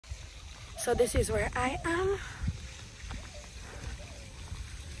So this is where I am.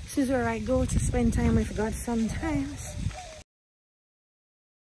 This is where I go to spend time with God sometimes.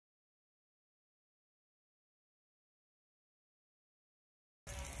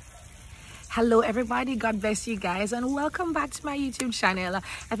 Hello everybody, God bless you guys, and welcome back to my YouTube channel.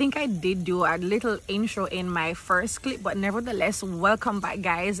 I think I did do a little intro in my first clip, but nevertheless, welcome back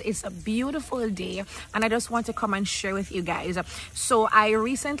guys. It's a beautiful day and I just want to come and share with you guys. So I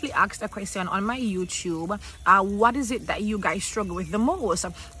recently asked a question on my YouTube, what is it that you guys struggle with the most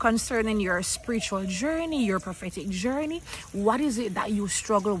concerning your spiritual journey, your prophetic journey? What is it that you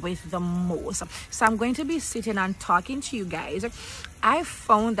struggle with the most? So I'm going to be sitting and talking to you guys. I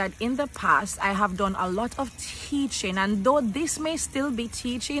found that in the past I have done a lot of teaching, and though this may still be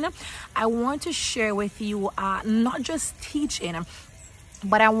teaching, I want to share with you not just teaching,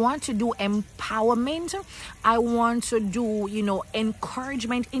 but I want to do empowerment. I want to do, you know,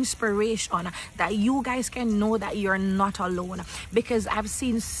 encouragement, inspiration, that you guys can know that you're not alone. Because I've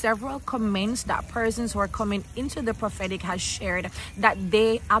seen several comments that persons who are coming into the prophetic has shared that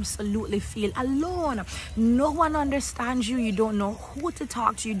they absolutely feel alone. No one understands you. You don't know who to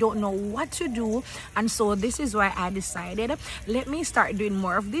talk to. You don't know what to do. And so this is why I decided, let me start doing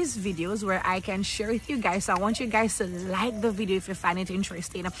more of these videos where I can share with you guys. So I want you guys to like the video if you find it interesting,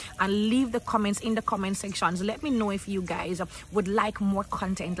 and leave the comments in the comment sections. Let me know if you guys would like more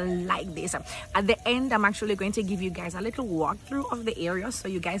content like this. At the end, I'm actually going to give you guys a little walkthrough of the area so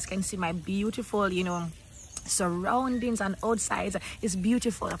you guys can see my beautiful, you know, surroundings, and outside is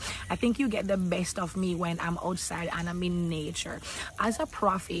beautiful. I think you get the best of me when I'm outside and I'm in nature. As a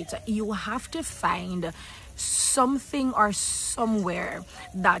prophet, you have to find something or somewhere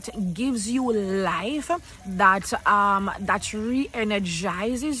that gives you life, that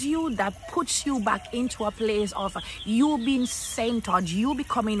re-energizes you, that puts you back into a place of you being centered, you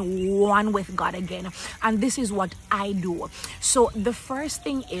becoming one with God again. And this is what I do. So the first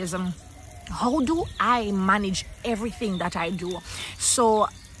thing is, how do I manage everything that I do? So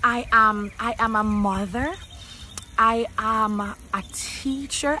I am a mother, I am a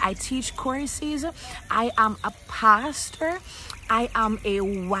teacher, I teach courses, I am a pastor, I am a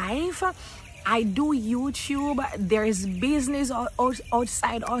wife, I do YouTube. There's business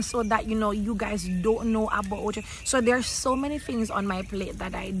outside also that, you know, you guys don't know about. So there's so many things on my plate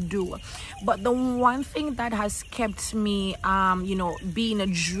that I do. But the one thing that has kept me, you know, being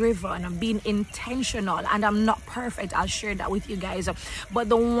driven, being intentional, and I'm not perfect, I'll share that with you guys. But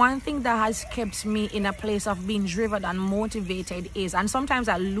the one thing that has kept me in a place of being driven and motivated is, and sometimes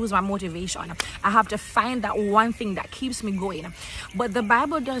I lose my motivation, I have to find that one thing that keeps me going. But the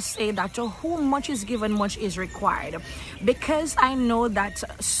Bible does say that to whom much is given, much is required. Because I know that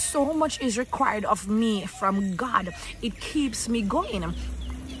so much is required of me from God, it keeps me going.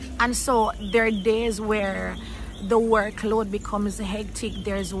 And so there are days where the workload becomes hectic.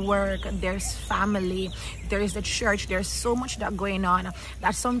 There's work, there's family, there's the church, there's so much that going on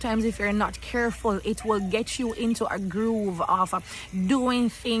that sometimes if you're not careful, it will get you into a groove of doing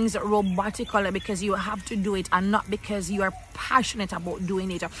things robotically because you have to do it and not because you are passionate about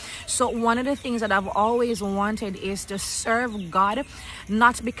doing it. So one of the things that I've always wanted is to serve God,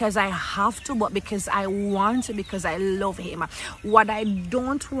 not because I have to, but because I want to, because I love him. What I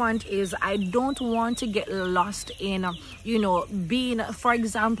don't want is, I don't want to get lost in, you know, being, for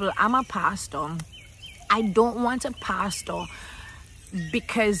example, I'm a pastor. I don't want to pastor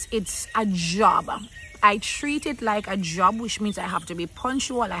because it's a job. I treat it like a job, which means I have to be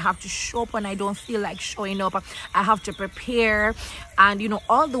punctual. I have to show up when I don't feel like showing up. I have to prepare and, you know,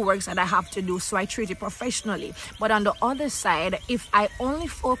 all the works that I have to do. So I treat it professionally. But on the other side, if I only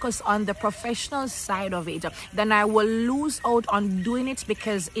focus on the professional side of it, then I will lose out on doing it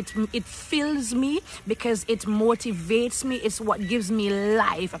because it fills me, because it motivates me. It's what gives me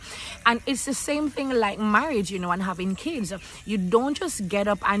life. And it's the same thing like marriage, you know, and having kids. You don't just get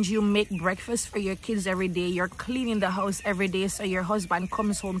up and you make breakfast for your kids every day. You're cleaning the house every day so your husband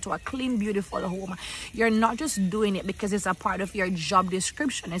comes home to a clean, beautiful home. You're not just doing it because it's a part of your job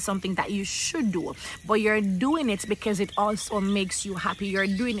description. It's something that you should do, but you're doing it because it also makes you happy. You're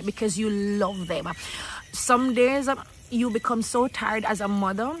doing it because you love them. Some days you become so tired as a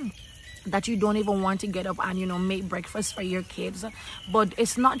mother that you don't even want to get up and, you know, make breakfast for your kids. But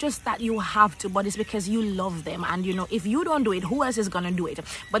it's not just that you have to, but it's because you love them. And, you know, if you don't do it, who else is gonna do it?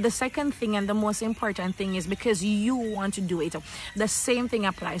 But the second thing and the most important thing is because you want to do it. The same thing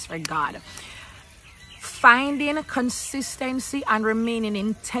applies for God. Finding consistency and remaining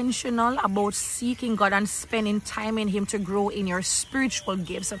intentional about seeking God and spending time in Him to grow in your spiritual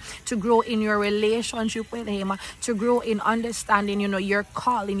gifts, to grow in your relationship with Him, to grow in understanding, your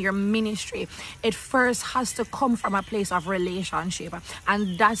call in your ministry. It first has to come from a place of relationship.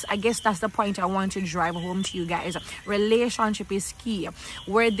 And I guess that's the point I want to drive home to you guys. Relationship is key.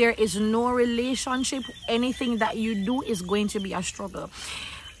 Where there is no relationship, anything that you do is going to be a struggle.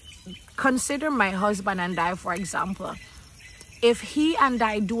 Consider my husband and I, for example. If he and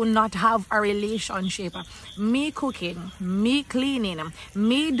I do not have a relationship, me cooking, me cleaning,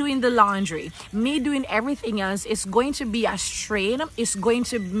 me doing the laundry, me doing everything else, it's going to be a strain. It's going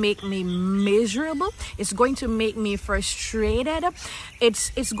to make me miserable. It's going to make me frustrated.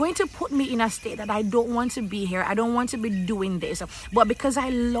 It's going to put me in a state that I don't want to be here. I don't want to be doing this. But because I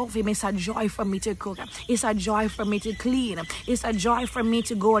love him, it's a joy for me to cook. It's a joy for me to clean. It's a joy for me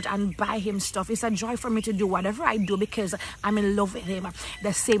to go out and buy him stuff. It's a joy for me to do whatever I do because I'm in love with him.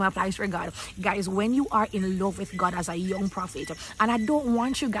 The same applies for God. Guys, when you are in love with God as a young prophet, and I don't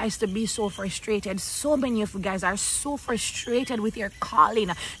want you guys to be so frustrated. So many of you guys are so frustrated with your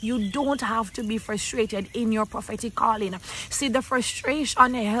calling. You don't have to be frustrated in your prophetic calling. See, the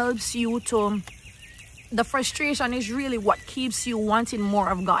frustration helps you to... The frustration is really what keeps you wanting more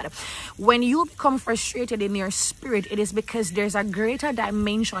of God. When you become frustrated in your spirit, it is because there's a greater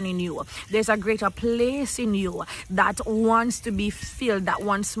dimension in you. There's a greater place in you that wants to be filled, that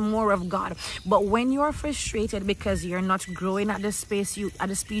wants more of God. But when you're frustrated because you're not growing at the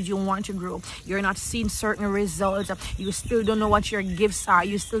speed you want to grow, you're not seeing certain results, you still don't know what your gifts are,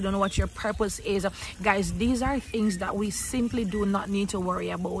 you still don't know what your purpose is. Guys, these are things that we simply do not need to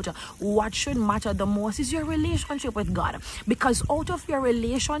worry about. What should matter the most is your relationship with God, because out of your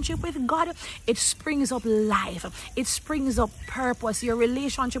relationship with God, it springs up life, it springs up purpose. Your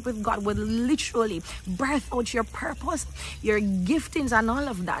relationship with God will literally birth out your purpose, your giftings and all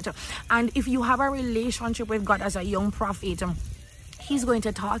of that. And if you have a relationship with God as a young prophet, he's going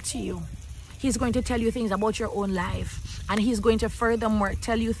to talk to you. He's going to tell you things about your own life, and he's going to furthermore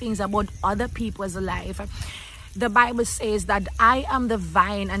tell you things about other people's life. The Bible says that I am the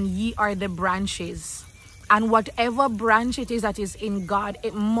vine and ye are the branches. And whatever branch it is that is in God,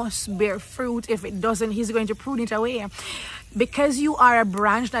 it must bear fruit. If it doesn't, he's going to prune it away. Because you are a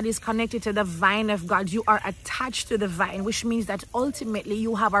branch that is connected to the vine of God, you are attached to the vine, which means that ultimately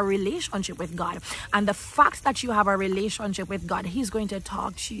you have a relationship with God. And the fact that you have a relationship with God, he's going to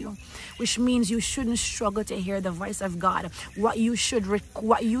talk to you, which means you shouldn't struggle to hear the voice of God. What you should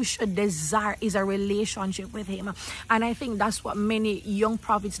desire is a relationship with him. And I think that's what many young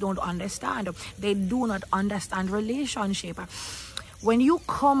prophets don't understand. They do not understand relationship. When you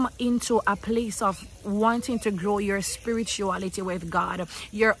come into a place of wanting to grow your spirituality with God,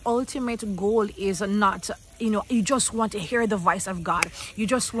 your ultimate goal is not, you just want to hear the voice of God. You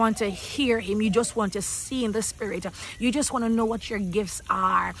just want to hear him. You just want to see in the spirit. You just want to know what your gifts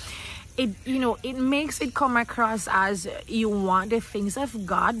are. It makes it come across as you want the things of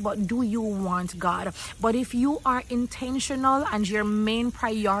God, but do you want God? But if you are intentional and your main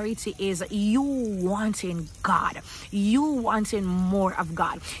priority is you wanting God, you wanting more of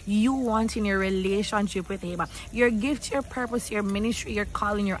God, you wanting your relationship with him, your gift, your purpose, your ministry, your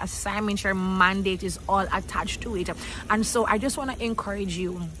calling, your assignment, your mandate is all attached to it. And so I just want to encourage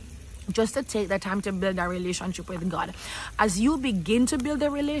you just to take the time to build a relationship with God. As you begin to build a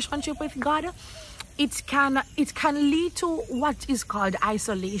relationship with God, it can lead to what is called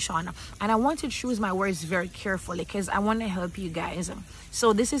isolation. And I want to choose my words very carefully because I want to help you guys.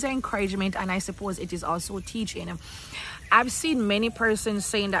 So this is encouragement, and I suppose it is also teaching. I've seen many persons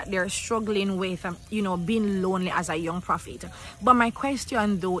saying that they're struggling with being lonely as a young prophet. But my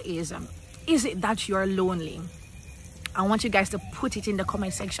question though is it that you're lonely? I want you guys to put it in the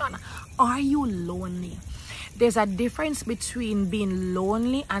comment section. Are you lonely? There's a difference between being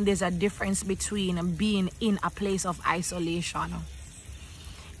lonely and there's a difference between being in a place of isolation.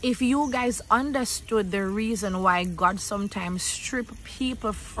 If you guys understood the reason why God sometimes strips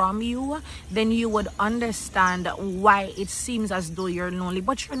people from you, then you would understand why it seems as though you're lonely,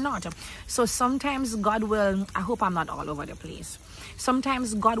 but you're not. So sometimes God will, I hope I'm not all over the place.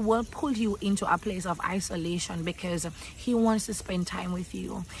 Sometimes God will pull you into a place of isolation because he wants to spend time with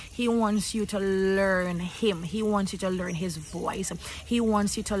you. He wants you to learn him. He wants you to learn his voice. He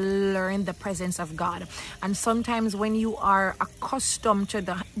wants you to learn the presence of God. And sometimes when you are accustomed to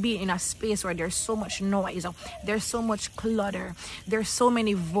the being in a space where there's so much noise, there's so much clutter, there's so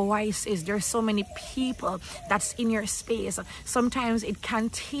many voices, there's so many people that's in your space, sometimes it can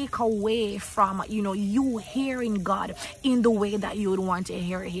take away from, you know, you hearing God in the way that you would want to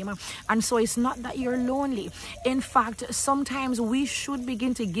hear him. And so it's not that you're lonely. In fact, sometimes we should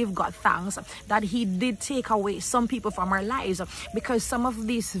begin to give God thanks that he did take away some people from our lives, because some of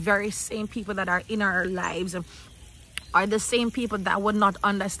these very same people that are in our lives are the same people that would not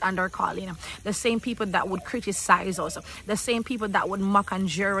understand our calling, the same people that would criticize us, the same people that would mock and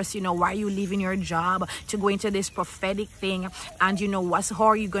jeer us, you know, why are you leaving your job to go into this prophetic thing, and you know, how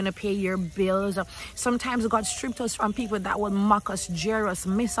are you going to pay your bills? Sometimes God stripped us from people that would mock us, jeer us,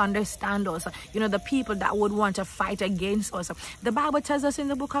 misunderstand us, you know, the people that would want to fight against us. The Bible tells us in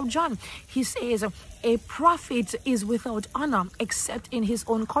the book of John, he says, a prophet is without honor except in his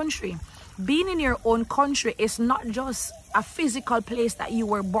own country. Being in your own country is not just a physical place that you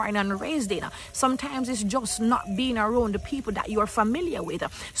were born and raised in. Sometimes it's just not being around the people that you are familiar with.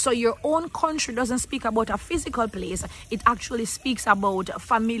 So your own country doesn't speak about a physical place. It actually speaks about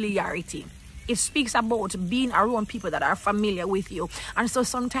familiarity. It speaks about being around people that are familiar with you. And so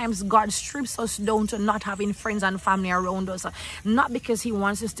sometimes God strips us down to not having friends and family around us, not because he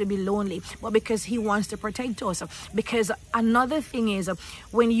wants us to be lonely, but because he wants to protect us. Because another thing is,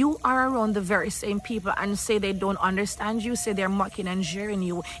 when you are around the very same people and say they don't understand you, say they're mocking and jeering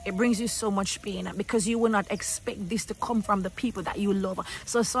you, it brings you so much pain, because you will not expect this to come from the people that you love.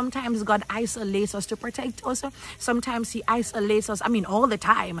 So sometimes God isolates us to protect us. Sometimes he isolates us, all the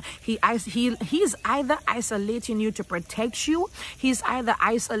time. He's either isolating you to protect you. He's either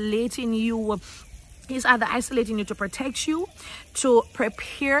isolating you to protect you, to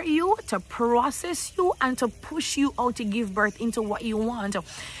prepare you, to process you, and to push you out to give birth into what you want.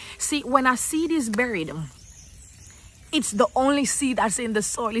 See, when a seed is buried, it's the only seed that's in the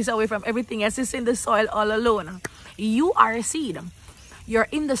soil. It's away from everything else. It's in the soil all alone. You are a seed. You're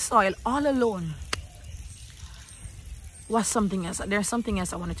in the soil all alone. What's something else? There's something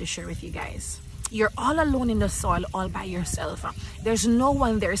else I wanted to share with you guys. You're all alone in the soil, all by yourself. There's no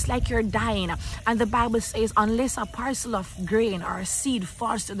one there. It's like you're dying. And the Bible says, unless a parcel of grain or a seed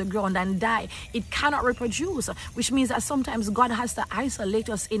falls to the ground and die, it cannot reproduce. Which means that sometimes God has to isolate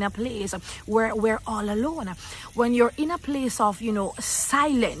us in a place where we're all alone. When you're in a place of,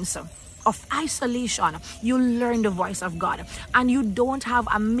 silence, of isolation, you learn the voice of God, and you don't have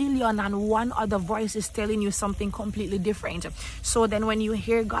 1,000,001 other voices telling you something completely different. So then when you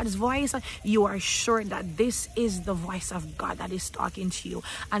hear God's voice, you are sure that this is the voice of God that is talking to you,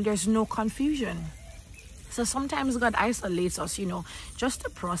 and there's no confusion. So sometimes God isolates us, just to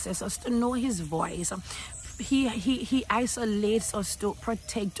process us, to know his voice. He isolates us to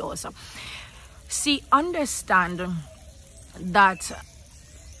protect us. See, understand that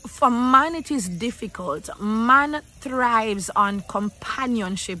for man it is difficult. Man thrives on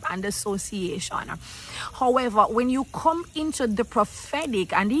companionship and association. However, when you come into the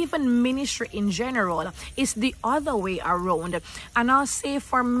prophetic and even ministry in general, it's the other way around. And I'll say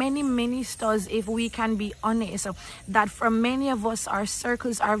for many ministers, if we can be honest, that for many of us, our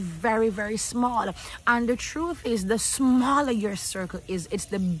circles are very, very small. And the truth is, the smaller your circle is, it's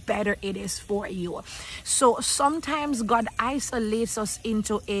the better it is for you. So sometimes God isolates us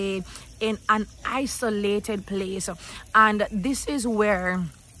into in an isolated place, and this is where,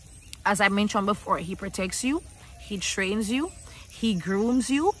 as I mentioned before, he protects you, he trains you, he grooms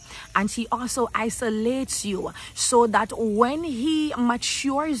you, and he also isolates you, so that when he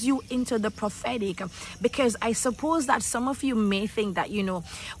matures you into the prophetic, because I suppose that some of you may think that,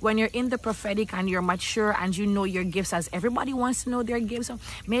 when you're in the prophetic and you're mature and you know your gifts, as everybody wants to know their gifts,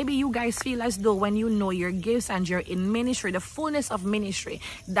 maybe you guys feel as though when you know your gifts and you're in ministry, the fullness of ministry,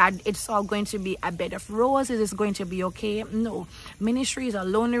 that it's all going to be a bed of roses, it's going to be okay. No, ministry is a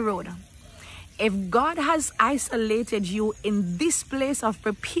lonely road. If God has isolated you in this place of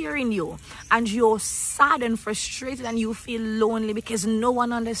preparing you, and you're sad and frustrated and you feel lonely because no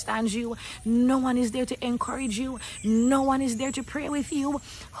one understands you, no one is there to encourage you, no one is there to pray with you,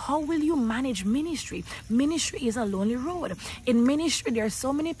 how will you manage ministry? Ministry is a lonely road. In ministry, there are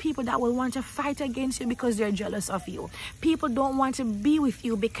so many people that will want to fight against you because they're jealous of you. People don't want to be with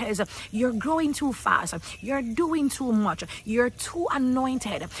you because you're growing too fast, you're doing too much, you're too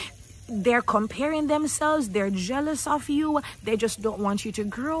anointed. They're comparing themselves, they're jealous of you, they just don't want you to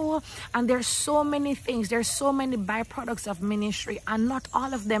grow. And there's so many things, there's so many byproducts of ministry, and not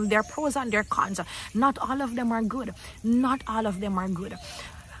all of them, there are pros and there are cons. Not all of them are good. Not all of them are good.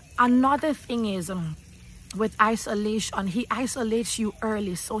 Another thing is, with isolation, he isolates you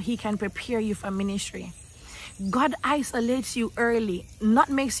early so he can prepare you for ministry. God isolates you early, not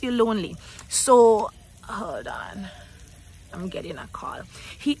makes you lonely. So, hold on. I'm getting a call.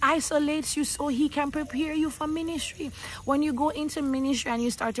 He isolates you so he can prepare you for ministry. When you go into ministry and you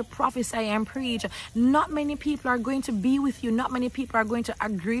start to prophesy and preach, not many people are going to be with you. Not many people are going to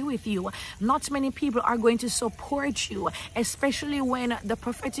agree with you. Not many people are going to support you, especially when the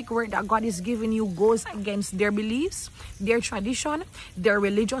prophetic word that God is giving you goes against their beliefs, their tradition, their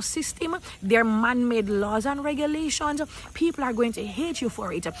religious system, their man-made laws and regulations. People are going to hate you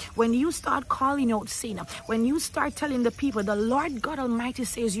for it. When you start calling out sin, when you start telling the people the Lord God Almighty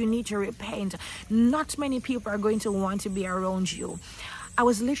says you need to repent, not many people are going to want to be around you. I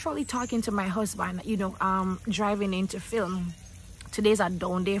was literally talking to my husband, driving into film. Today's a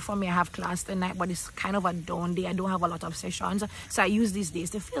down day for me. I have class tonight, but it's kind of a down day. I don't have a lot of sessions, so I use these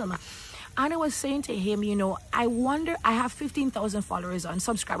days to film. And I was saying to him, I wonder, I have 15,000 followers on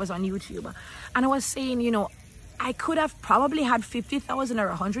subscribers on YouTube. And I was saying, I could have probably had 50,000 or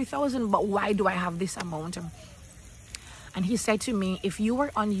 100,000, but why do I have this amount? And he said to me, if you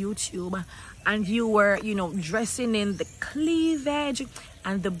were on YouTube and you were, dressing in the cleavage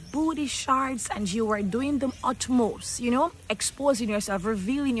and the booty shots and you were doing the utmost, exposing yourself,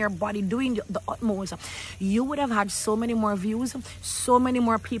 revealing your body, doing the utmost, you would have had so many more views, so many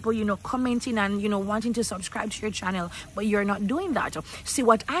more people, commenting and, wanting to subscribe to your channel, but you're not doing that. See,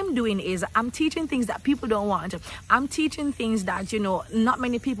 what I'm doing is I'm teaching things that people don't want. I'm teaching things that, not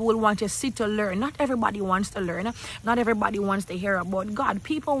many people will want to sit to learn. Not everybody wants to learn. Not everybody wants to hear about God.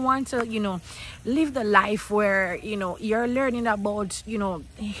 People want to, live the life where, you're learning about,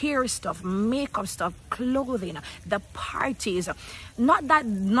 hair stuff, makeup stuff, clothing, the parties. Not that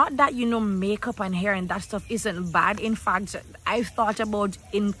makeup and hair and that stuff isn't bad. In fact, I've thought about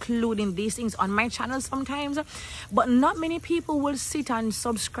including these things on my channel sometimes, but not many people will sit and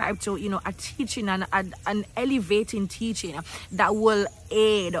subscribe to a teaching and an elevating teaching that will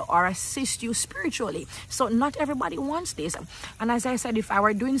aid or assist you spiritually. So not everybody wants this. And as I said, if I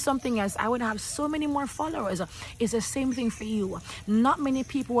were doing something else, I would have so many more followers. It's the same thing for you. Not many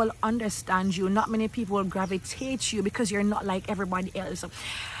people will understand you. Not many people will gravitate you because you're not like everybody else.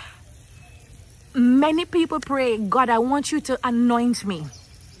 Many people pray, God, I want you to anoint me.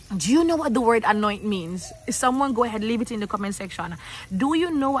 Do you know what the word anoint means? Someone go ahead, leave it in the comment section. Do you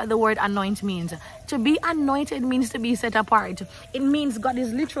know what the word anoint means? To be anointed means to be set apart. It means God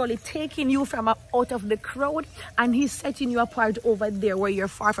is literally taking you from out of the crowd and he's setting you apart over there where you're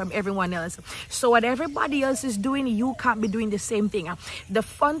far from everyone else. So what everybody else is doing, you can't be doing the same thing. The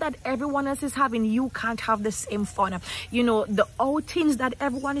fun that everyone else is having, you can't have the same fun. The outings that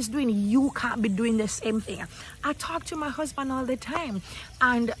everyone is doing, you can't be doing the same thing. I talk to my husband all the time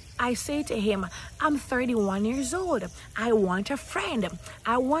and I say to him, I'm 31 years old. I want a friend.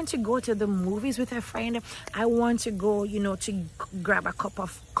 I want to go to the movies with a friend. I want to go, to grab a cup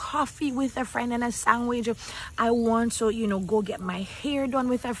of coffee with a friend and a sandwich. I want to, go get my hair done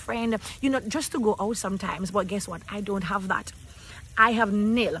with a friend, just to go out sometimes. But guess what? I don't have that. I have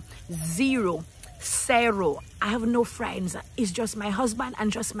nil, zero. Zero. I have no friends. It's just my husband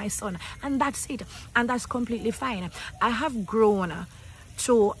and just my son, and that's it, and that's completely fine. I have grown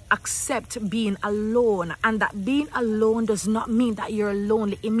to accept being alone, and that being alone does not mean that you're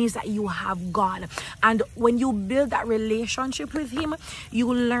lonely. It means that you have God, and when you build that relationship with him,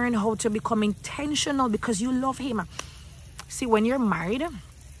 you learn how to become intentional because you love him. See, when you're married,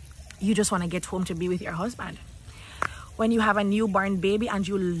 you just want to get home to be with your husband. When you have a newborn baby and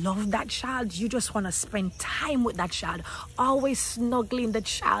you love that child, you just want to spend time with that child, always snuggling the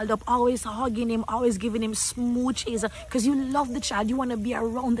child up, always hugging him, always giving him smooches because you love the child. You want to be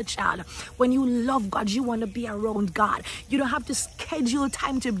around the child. When you love God, you want to be around God. You don't have to schedule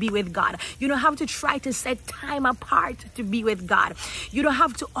time to be with God. You don't have to try to set time apart to be with God. You don't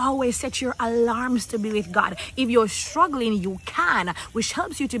have to always set your alarms to be with God. If you're struggling, you can, which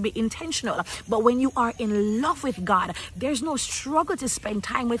helps you to be intentional. But when you are in love with God, there's no struggle to spend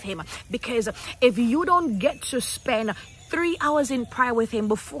time with him, because if you don't get to spend 3 hours in prayer with him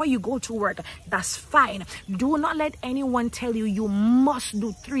before you go to work, that's fine. Do not let anyone tell you you must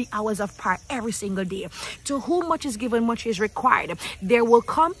do 3 hours of prayer every single day. To whom much is given, much is required. There will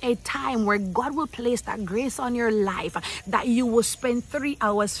come a time where God will place that grace on your life that you will spend 3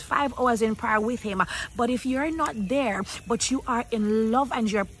 hours, 5 hours in prayer with him. But if you're not there, but you are in love and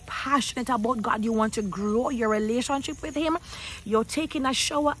you're passionate about God, you want to grow your relationship with him, you're taking a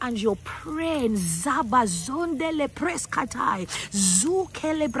shower and you're praying, Zabazondele Preska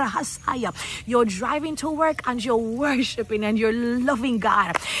You're driving to work and you're worshiping and you're loving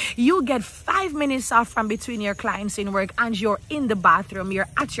God. You get 5 minutes off from between your clients in work and you're in the bathroom, you're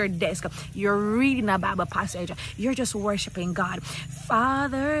at your desk, you're reading a Bible passage, you're just worshiping God.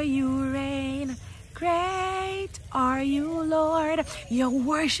 Father, you reign. Great are you, Lord. You're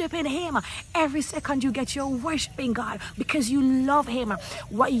worshiping him. Every second you get, you're worshiping God because you love him.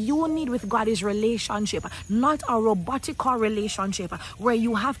 What you need with God is relationship, not a robotical relationship where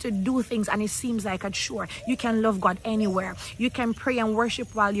you have to do things and it seems like a chore. You can love God anywhere. You can pray and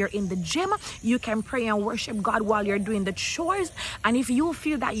worship while you're in the gym. You can pray and worship God while you're doing the chores. And if you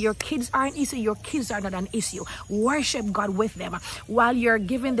feel that your kids are an issue, your kids are not an issue. Worship God with them. While you're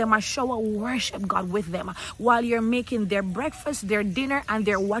giving them a shower, worship God with them. While you're making their breakfast, their dinner, and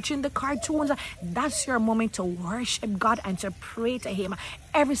they're watching the cartoons, that's your moment to worship God and to pray to him.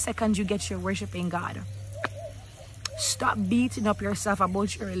 Every second you get, you're worshiping God. Stop beating up yourself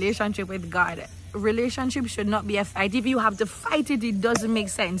about your relationship with God. Relationship should not be a fight. If you have to fight it, it doesn't make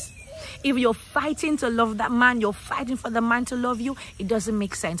sense. If you're fighting to love that man, you're fighting for the man to love you, it doesn't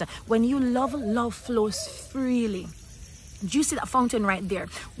make sense. When you love, love flows freely. Do you see that fountain right there?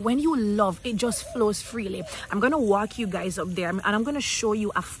 When you love, it just flows freely. I'm going to walk you guys up there and I'm going to show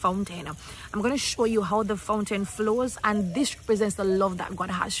you a fountain. I'm going to show you how the fountain flows, and this represents the love that God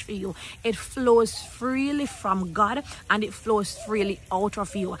has for you. It flows freely from God and it flows freely out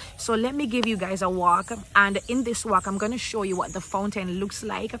of you. So let me give you guys a walk, and in this walk I'm going to show you what the fountain looks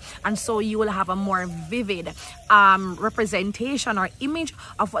like, and so you will have a more vivid representation or image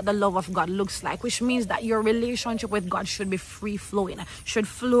of what the love of God looks like, which means that your relationship with God should be free flowing, should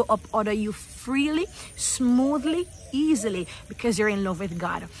flow up out of you freely, smoothly, easily, because you're in love with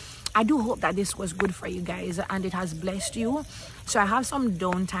God. I do hope that this was good for you guys and it has blessed you. So I have some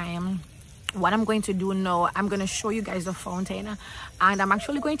downtime. What I'm going to do now, I'm going to show you guys the fountain, and I'm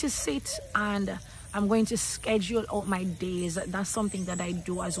actually going to sit and I'm going to schedule out my days. That's something that I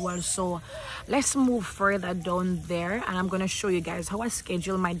do as well. So let's move further down there, and I'm going to show you guys how I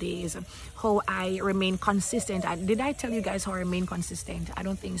schedule my days, how I remain consistent. Did I tell you guys how I remain consistent? I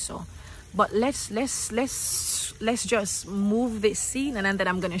don't think so. But let's just move this scene, and then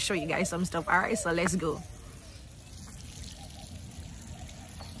I'm going to show you guys some stuff. All right, so let's go.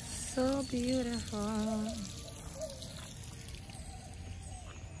 So beautiful.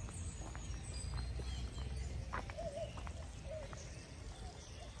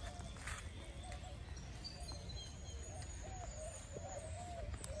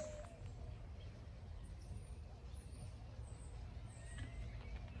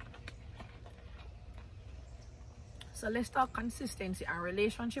 So let's talk consistency and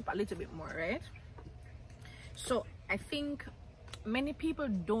relationship a little bit more, right? So I think many people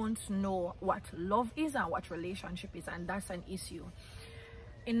don't know what love is and what relationship is, and that's an issue.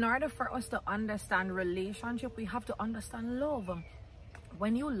 In order for us to understand relationship, we have to understand love.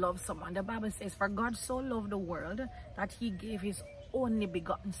 When you love someone, the Bible says, for God so loved the world that he gave his only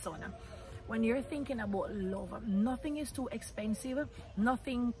begotten son. When you're thinking about love, nothing is too expensive,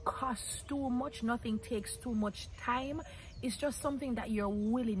 nothing costs too much, nothing takes too much time. It's just something that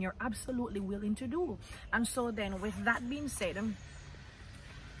you're absolutely willing to do. And so then, with that being said,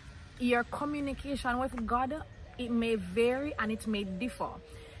 your communication with God, it may vary and it may differ.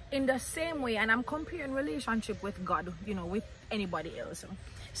 In the same way, and I'm comparing relationship with God, you know, with anybody else.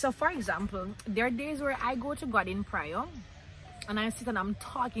 So for example, there are days where I go to God in prayer and I sit and I'm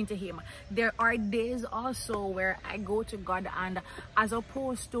talking to him. There are days also where I go to God, and as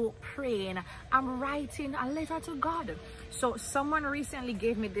opposed to praying, I'm writing a letter to God. So someone recently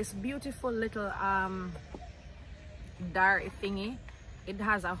gave me this beautiful little diary thingy. It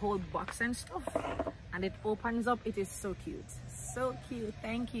has a whole box and stuff, and it opens up. It is so cute, so cute.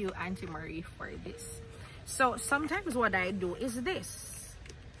 Thank you, Auntie Marie, for this. So sometimes what I do is this: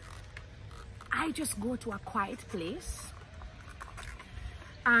 I just go to a quiet place.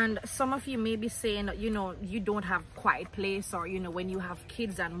 And some of you may be saying, you know, you don't have quiet place, or, you know, when you have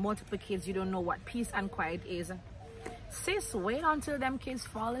kids and multiple kids, you don't know what peace and quiet is. Sis, wait until them kids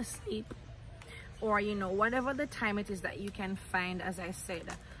fall asleep, or, you know, whatever the time it is that you can find. As I said,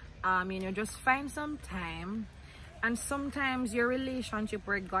 you know, just find some time. And sometimes your relationship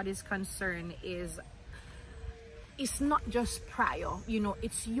where God is concerned is, it's not just prayer, you know,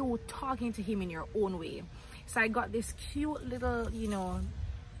 it's you talking to him in your own way. So I got this cute little, you know,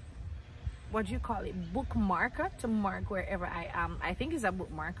 what do you call it, bookmarker to mark wherever I am. I think it's a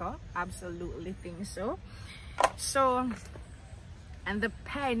bookmarker, absolutely think so. So, and the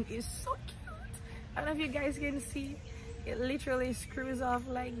pen is so cute. I don't know if you guys can see, it literally screws off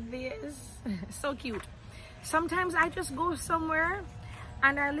like this. So cute. Sometimes I just go somewhere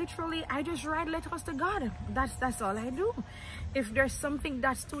and I just write letters to God. That's all I do. If there's something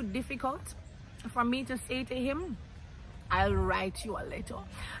that's too difficult for me to say to him, I'll write you a letter.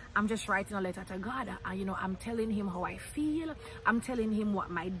 I'm just writing a letter to God. You know, I'm telling him how I feel. I'm telling him what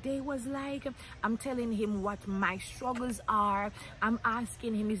my day was like. I'm telling him what my struggles are. I'm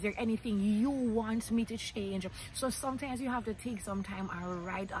asking him, is there anything you want me to change? So sometimes you have to take some time and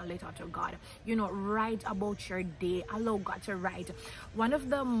write a letter to God. You know, write about your day. Allow God to write. One of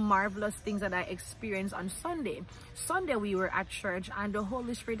the marvelous things that I experienced on Sunday we were at church and the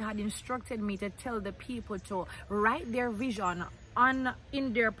Holy Spirit had instructed me to tell the people to write their vision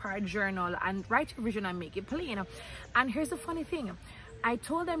in their part journal and write your vision and make it plain. And here's the funny thing, I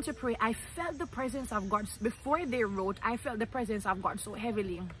told them to pray. I felt the presence of God before they wrote. I felt the presence of God so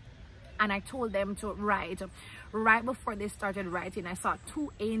heavily, and I told them to write. Right before they started writing, I saw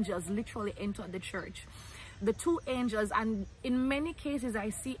 2 angels literally enter the church. The 2 angels, and in many cases I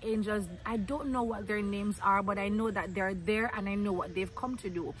see angels, I don't know what their names are, but I know that they're there and I know what they've come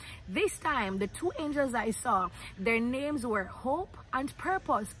to do. This time, the 2 angels I saw, their names were Hope and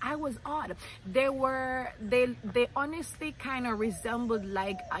Purpose. I was odd. They honestly kind of resembled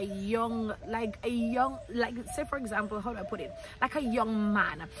like say for example, how do I put it? Like a young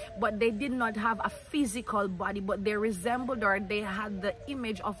man, but they did not have a physical body, but they resembled, or they had the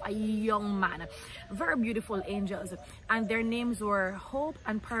image of a young man. Very beautiful angels, and their names were Hope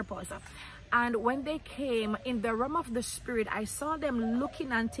and Purpose. And when they came in the realm of the spirit, I saw them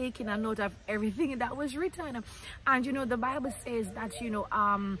looking and taking a note of everything that was written. And you know, the Bible says that, you know,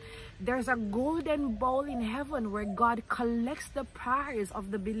 there's a golden bowl in heaven where God collects the prayers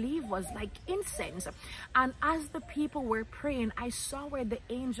of the believers like incense. And as the people were praying, I saw where the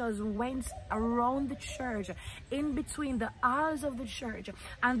angels went around the church, in between the aisles of the church,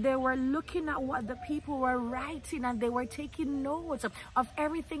 and they were looking at what the people were writing, and they were taking notes of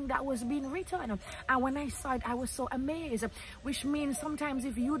everything that was being written. And when I saw it, I was so amazed, which means sometimes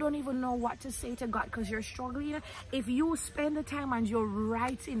if you don't even know what to say to God because you're struggling, if you spend the time and you're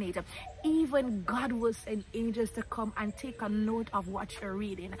writing it, even God will send angels to come and take a note of what you're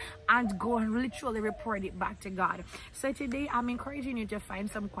reading and go and literally report it back to God. So today I'm encouraging you to find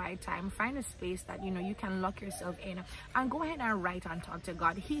some quiet time, find a space that, you know, you can lock yourself in and go ahead and write and talk to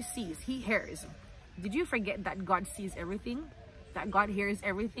God. He sees, he hears. Did you forget that God sees everything? That God hears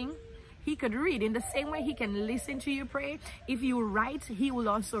everything? He could read in the same way he can listen to you pray. If you write, he will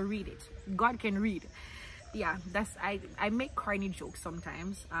also read it. God can read. Yeah, that's I make corny jokes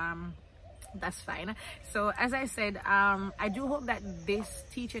sometimes. That's fine. So as I said, I do hope that this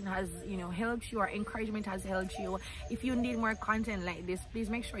teaching has, you know, helped you, or encouragement has helped you. If you need more content like this, please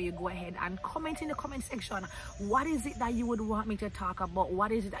make sure you go ahead and comment in the comment section. What is it that you would want me to talk about?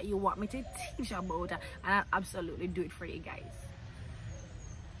 What is it that you want me to teach about? And I'll absolutely do it for you guys.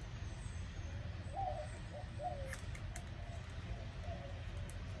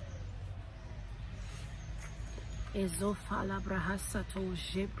 Ezofala brahasato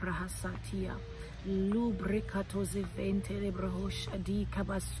je brahasatia lubricato zivente le brahosha di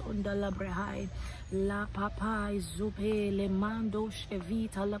cabasonda la brahai la papai zupe le mando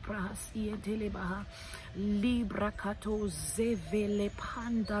shevita la brahasia telebaha libracato zeve le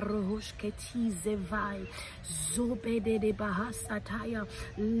panda rohoshketi zevai zobede de bahasataya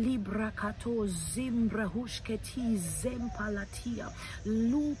libracato zimbrahushketi zempalatia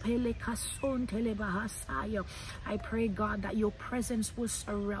lupe le cason telebahasaya. I pray, God, that your presence will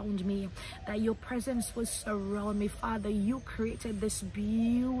surround me, that your presence will surround me. Father, you created this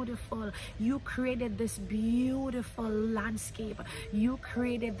beautiful landscape. You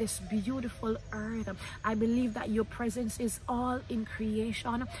created this beautiful earth. I believe that your presence is all in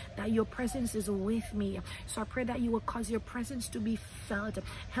creation, that your presence is with me. So I pray that you will cause your presence to be felt.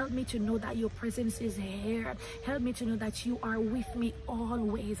 Help me to know that your presence is here. Help me to know that you are with me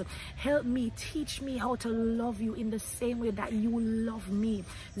always. Help me, teach me how to love you in the same way that you love me.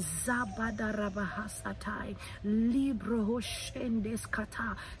 Zabada rabahasatai libro hoshendes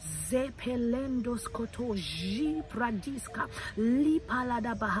kata zepelendos koto jipradiska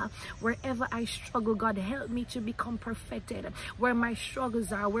lipaladabaha. Wherever I struggle, God, help me to become perfected. Where my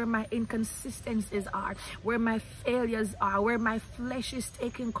struggles are, where my inconsistencies are, where my failures are, where my flesh is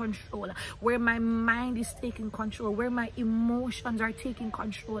taking control, where my mind is taking control, where my emotions are taking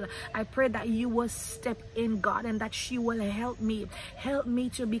control, I pray that you will step in, God, and that she will help me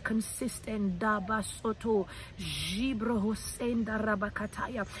to be consistent. Dabasoto jibro hosenda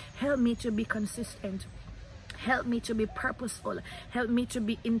rabakataya. Help me to be consistent. Help me to be purposeful. Help me to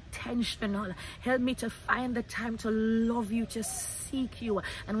be intentional. Help me to find the time to love you, to seek you.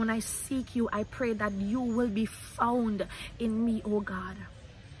 And when I seek you, I pray that you will be found in me, oh God.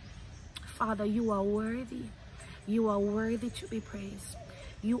 Father, you are worthy. You are worthy to be praised.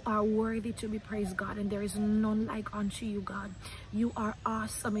 You are worthy to be praised, God, and there is none like unto you, God. You are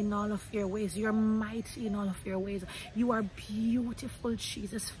awesome in all of your ways. You're mighty in all of your ways. You are beautiful,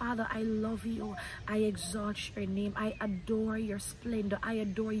 Jesus. Father, I love you. I exalt your name. I adore your splendor. I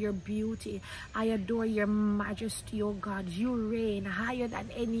adore your beauty. I adore your majesty, oh God. You reign higher than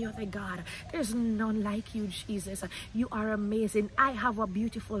any other God. There's none like you, Jesus. You are amazing. I have a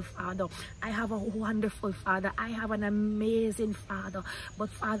beautiful Father. I have a wonderful Father. I have an amazing Father.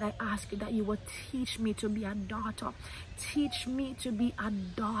 But Father, I ask you that you will teach me to be a daughter. Teach me to be a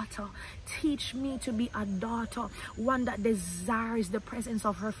daughter. Teach me to be a daughter. One that desires the presence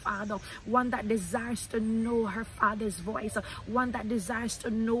of her Father. One that desires to know her Father's voice. One that desires to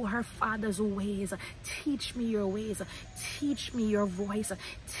know her Father's ways. Teach me your ways. Teach me your voice.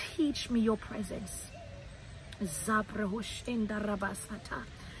 Teach me your presence. Zabrahoshenda rabasata.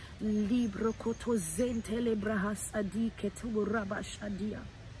 Libro koto zentele brahasadi ketu rabashadia.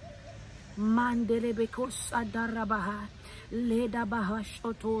 Mandele beko sadarabaha. Leda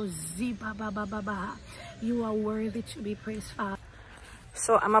bahashoto ziba bababaha. You are worthy to be praised, Father.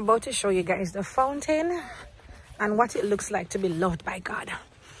 So I'm about to show you guys the fountain and what it looks like to be loved by God.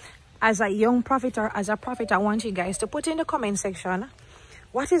 As a young prophet or as a prophet, I want you guys to put in the comment section,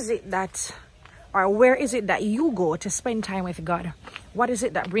 what is it that, or where is it that you go to spend time with God? What is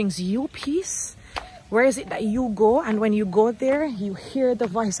it that brings you peace? Where is it that you go, and when you go there, you hear the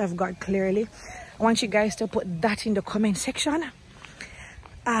voice of God clearly? I want you guys to put that in the comment section.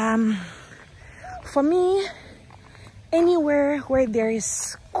 For me, anywhere where there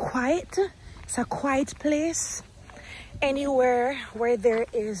is quiet, it's a quiet place. Anywhere where there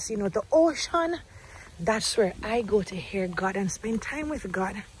is, you know, the ocean, that's where I go to hear God and spend time with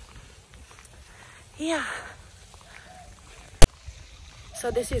God. Yeah.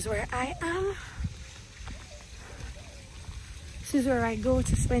 So this is where I am. This is where I go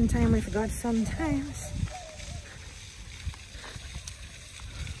to spend time with God sometimes.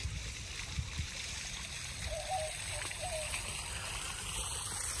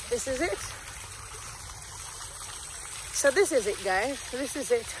 This is it. So this is it, guys. This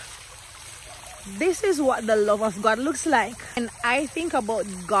is it. This is what the love of God looks like. And I think about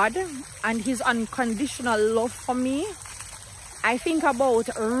God and his unconditional love for me. I think about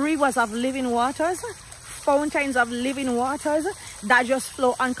rivers of living waters, fountains of living waters that just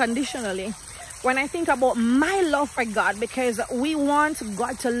flow unconditionally. When I think about my love for God, because we want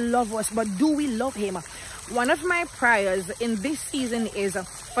God to love us, but do we love him? One of my prayers in this season is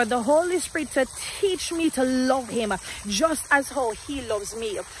for the Holy Spirit to teach me to love him just as how he loves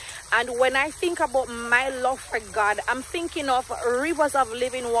me. And when I think about my love for God, I'm thinking of rivers of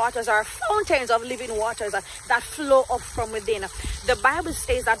living waters or fountains of living waters that flow up from within. The Bible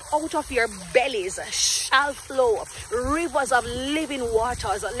says that out of your bellies shall flow rivers of living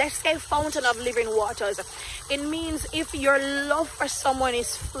waters. Let's say fountain of living waters. It means if your love for someone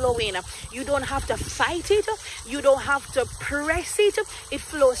is flowing, you don't have to fight it. You don't have to press it. It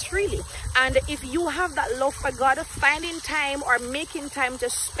flows freely. And if you have that love for God, finding time or making time to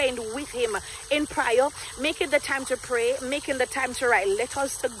spend with him in prayer, making the time to pray, making the time to write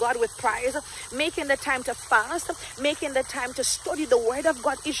letters to God with prayers, making the time to fast, making the time to study the word of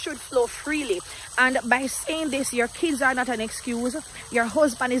God, it should flow freely. And by saying this, your kids are not an excuse, your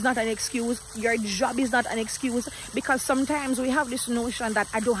husband is not an excuse, your job is not an excuse, because sometimes we have this notion that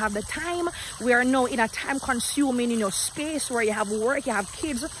I don't have the time. We are now in a time consuming, space where you have work, you have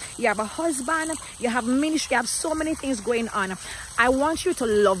kids, you have a husband, you have ministry, you have so many things going on. I want you to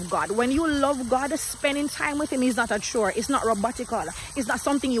love God. When you love God, spending time with him is not a chore. It's not robotical. It's not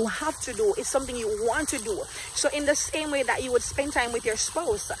something you have to do. It's something you want to do. So in the same way that you would spend time with your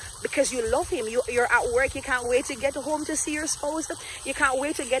spouse because you love him, you're at work, you can't wait to get home to see your spouse. You can't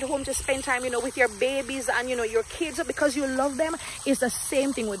wait to get home to spend time, with your babies and, your kids because you love them. It's the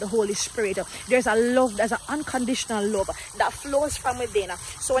same thing with the Holy Spirit. There's a love, there's an unconditional love that flows from within.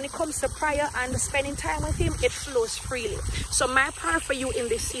 So when it comes to prayer and spending time with him, it flows freely. So my prayer for you in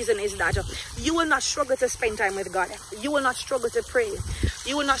this season is that you will not struggle to spend time with God. You will not struggle to pray.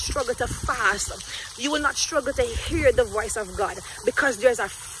 You will not struggle to fast. You will not struggle to hear the voice of God because there's a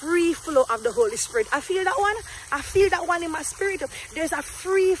free flow of the Holy Spirit. I feel that one. I feel that one in my spirit. There's a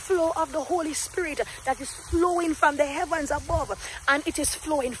free flow of the Holy Spirit that is flowing from the heavens above, and it is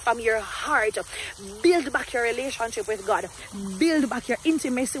flowing from your heart. Build back your relationship with God. Build back your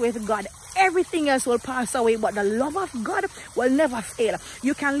intimacy with God. everything else will pass away, but the love of God will never fail.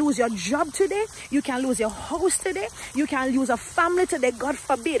 You can lose your job today, you can lose your house today, you can lose a family today, God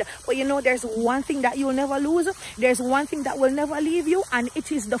forbid, but you know there's one thing that you'll never lose. There's one thing that will never leave you, and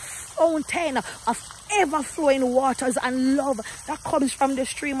it is the fountain of ever-flowing waters and love that comes from the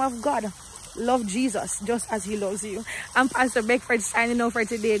stream of God. Love Jesus just as he loves you. I'm Pastor Beckford signing off for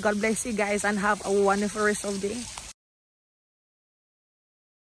today. God bless you guys and have a wonderful rest of the day.